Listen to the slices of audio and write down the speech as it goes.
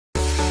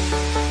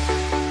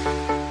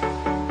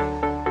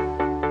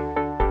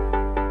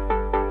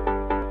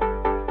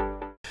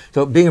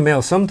So being a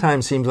male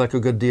sometimes seems like a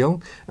good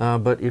deal,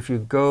 but if you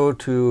go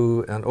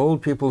to an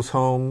old people's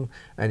home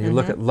and you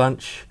look at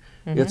lunch,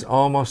 it's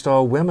almost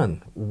all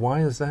women.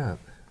 Why is that?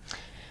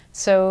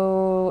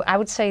 So I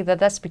would say that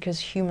that's because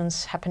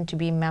humans happen to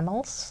be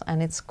mammals,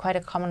 and it's quite a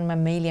common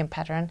mammalian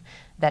pattern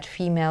that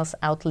females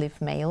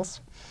outlive males.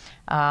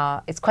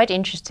 It's quite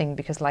interesting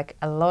because, like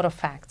a lot of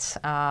facts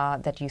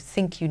that you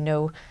think you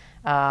know,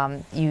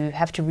 you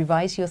have to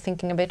revise your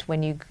thinking a bit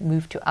when you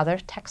move to other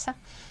taxa.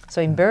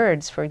 So in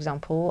birds, for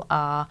example,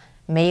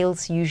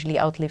 males usually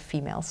outlive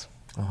females.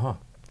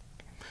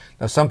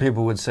 Now some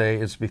people would say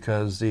it's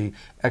because the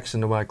X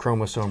and the Y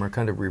chromosome are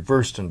kind of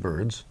reversed in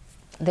birds.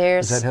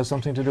 Does that have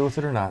something to do with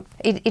it or not?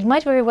 It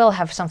might very well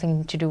have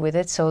something to do with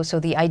it. So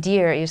the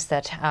idea is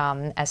that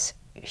as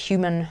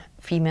human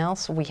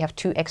females, we have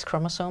two X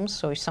chromosomes.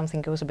 So if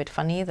something goes a bit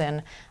funny,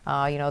 then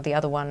the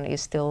other one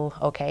is still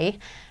okay.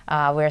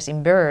 Whereas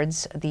in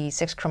birds, the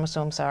sex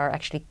chromosomes are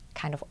actually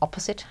kind of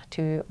opposite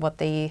to what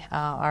they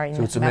are in mammals.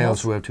 So it's the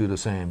males who have two the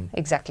same.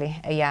 Exactly.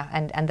 Yeah,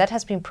 and that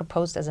has been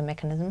proposed as a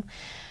mechanism.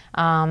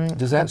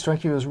 Does that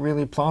strike you as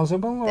really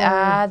plausible?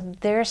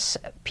 There's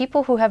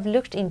people who have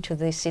looked into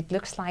this. It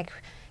looks like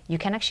you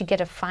can actually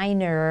get a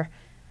finer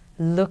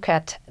look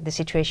at the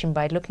situation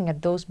by looking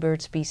at those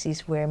bird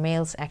species where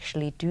males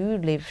actually do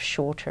live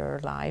shorter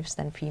lives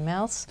than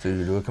females. So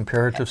you do a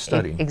comparative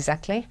study.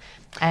 Exactly.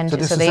 And so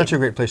this is such a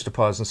great place to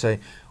pause and say,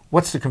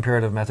 what's the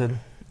comparative method?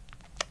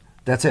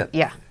 That's it.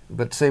 Yeah.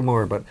 But say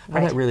more about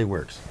how that really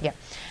works. Yeah.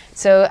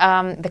 So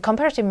the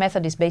comparative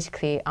method is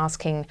basically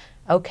asking,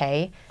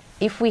 okay,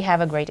 if we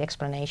have a great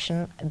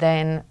explanation,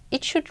 then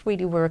it should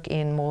really work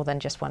in more than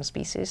just one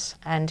species.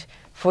 And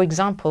for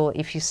example,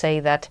 if you say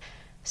that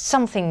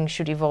something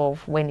should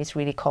evolve when it's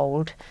really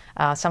cold,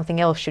 something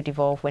else should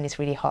evolve when it's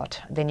really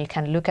hot, then you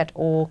can look at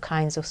all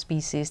kinds of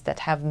species that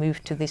have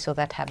moved to this or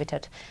that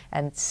habitat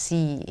and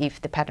see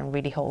if the pattern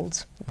really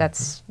holds.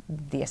 That's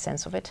the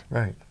essence of it.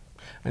 Right.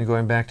 And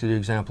going back to the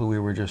example we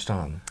were just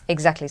on.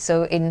 Exactly.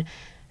 So in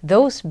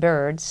those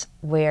birds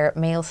where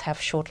males have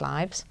short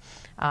lives,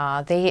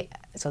 they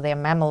are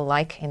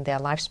mammal-like in their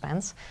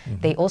lifespans.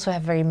 They also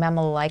have very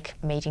mammal-like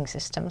mating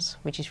systems,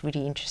 which is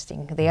really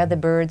interesting. They are the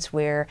birds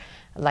where,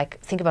 like,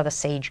 think about a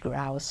sage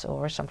grouse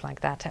or something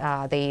like that.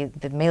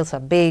 The males are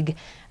big,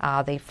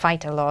 they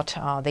fight a lot,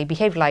 they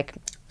behave like...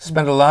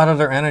 Spend a lot of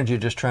their energy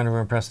just trying to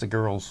impress the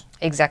girls.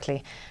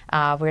 Exactly.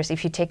 Whereas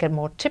if you take a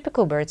more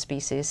typical bird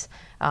species,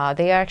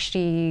 they are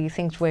actually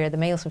things where the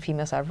males and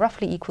females are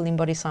roughly equal in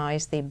body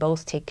size. They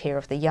both take care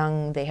of the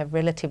young. They have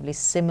relatively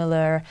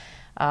similar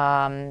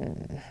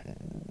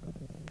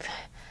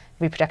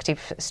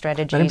reproductive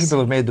strategies. Many people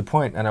have made the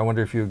point, and I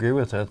wonder if you agree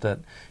with it, that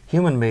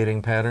human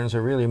mating patterns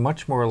are really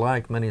much more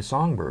like many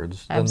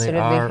songbirds than they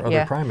are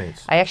other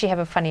primates. I actually have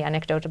a funny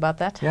anecdote about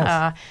that.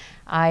 Yes.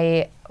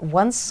 I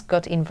once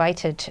got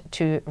invited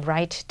to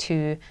write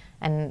to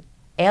an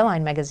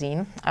airline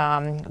magazine,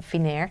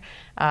 Finnair,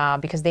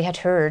 because they had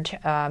heard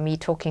me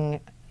talking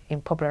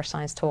in popular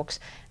science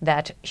talks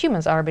that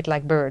humans are a bit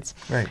like birds.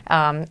 Right.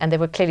 And they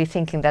were clearly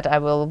thinking that I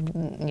will,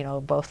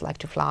 both like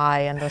to fly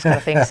and those kind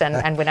of things.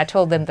 And when I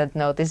told them that,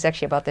 no, this is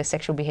actually about their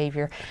sexual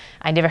behavior,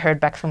 I never heard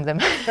back from them.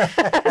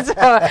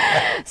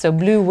 So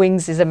Blue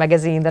Wings is a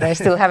magazine that I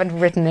still haven't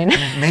written in.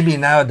 Maybe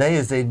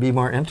nowadays they'd be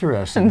more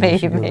interested.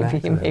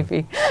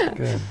 Maybe.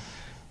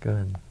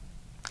 Good.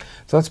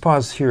 So let's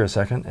pause here a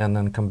second and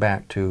then come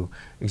back to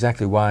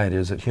exactly why it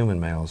is that human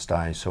males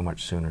die so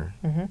much sooner.